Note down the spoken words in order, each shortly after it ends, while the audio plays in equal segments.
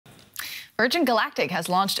Virgin Galactic has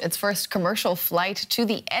launched its first commercial flight to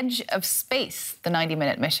the edge of space. The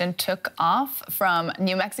 90-minute mission took off from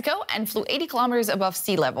New Mexico and flew 80 kilometers above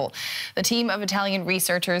sea level. The team of Italian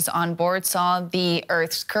researchers on board saw the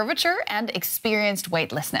Earth's curvature and experienced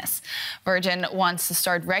weightlessness. Virgin wants to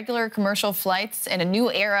start regular commercial flights in a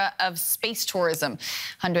new era of space tourism.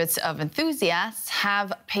 Hundreds of enthusiasts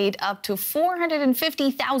have paid up to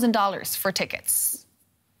 $450,000 for tickets.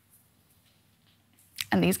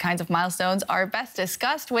 And these kinds of milestones are best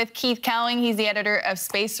discussed with Keith Cowing. He's the editor of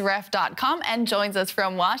spaceref.com and joins us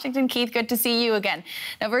from Washington. Keith, good to see you again.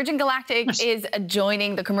 Now, Virgin Galactic is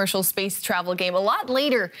joining the commercial space travel game a lot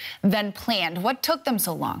later than planned. What took them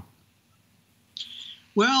so long?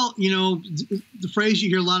 Well, you know, the phrase you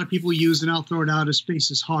hear a lot of people use, and I'll throw it out, is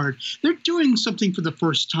space is hard. They're doing something for the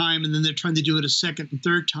first time, and then they're trying to do it a second and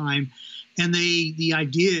third time. And the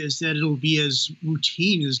idea is that it'll be as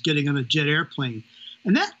routine as getting on a jet airplane.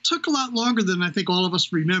 And that took a lot longer than I think all of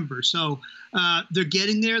us remember. So they're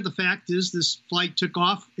getting there. The fact is this flight took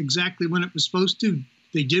off exactly when it was supposed to.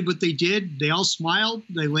 They did what they did. They all smiled.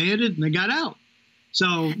 They landed and they got out.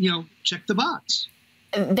 So, you know, check the box.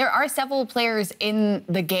 There are several players in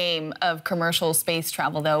the game of commercial space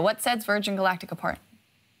travel, though. What sets Virgin Galactic apart?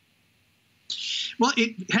 Well,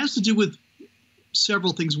 it has to do with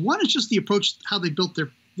several things. One is just the approach, how they built their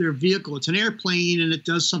vehicle. It's an airplane, and it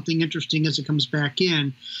does something interesting as it comes back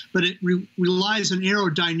in, but it relies on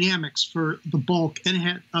aerodynamics for the bulk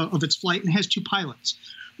and of its flight, and has two pilots.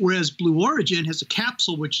 Whereas Blue Origin has a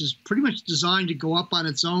capsule which is pretty much designed to go up on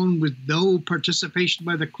its own with no participation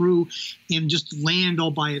by the crew and just land all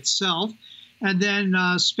by itself. And then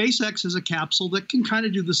SpaceX has a capsule that can kind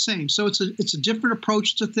of do the same. So it's a different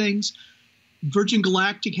approach to things. Virgin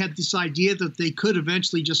Galactic had this idea that they could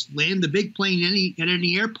eventually just land the big plane at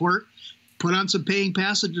any airport, put on some paying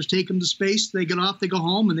passengers, take them to space, they get off, they go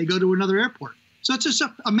home, and they go to another airport. So it's just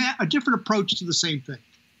a different approach to the same thing.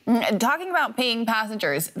 Talking about paying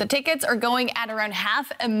passengers, the tickets are going at around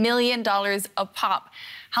 $500,000 a pop.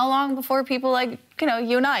 How long before people like,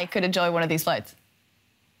 you and I could enjoy one of these flights?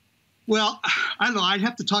 Well, I don't know. I'd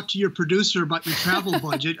have to talk to your producer about your travel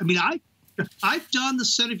budget. I mean, I've done the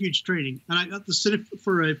centrifuge training, and I got the centrifuge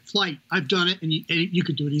for a flight. I've done it, and you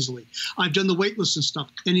could do it easily. I've done the weightlessness stuff.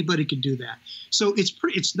 Anybody can do that. So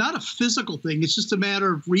it's not a physical thing. It's just a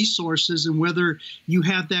matter of resources and whether you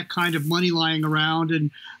have that kind of money lying around. And,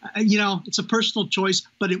 it's a personal choice,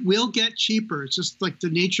 but it will get cheaper. It's just like the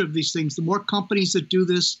nature of these things. The more companies that do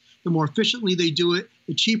this, the more efficiently they do it,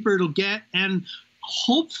 the cheaper it'll get. And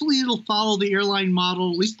hopefully it'll follow the airline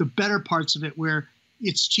model, at least the better parts of it, where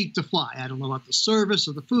it's cheap to fly. I don't know about the service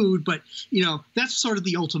or the food, but, that's sort of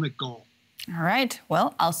the ultimate goal. All right.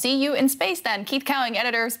 Well, I'll see you in space then. Keith Cowing,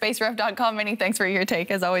 editor of spaceref.com. Many thanks for your take.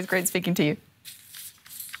 As always, great speaking to you.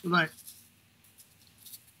 Bye-bye.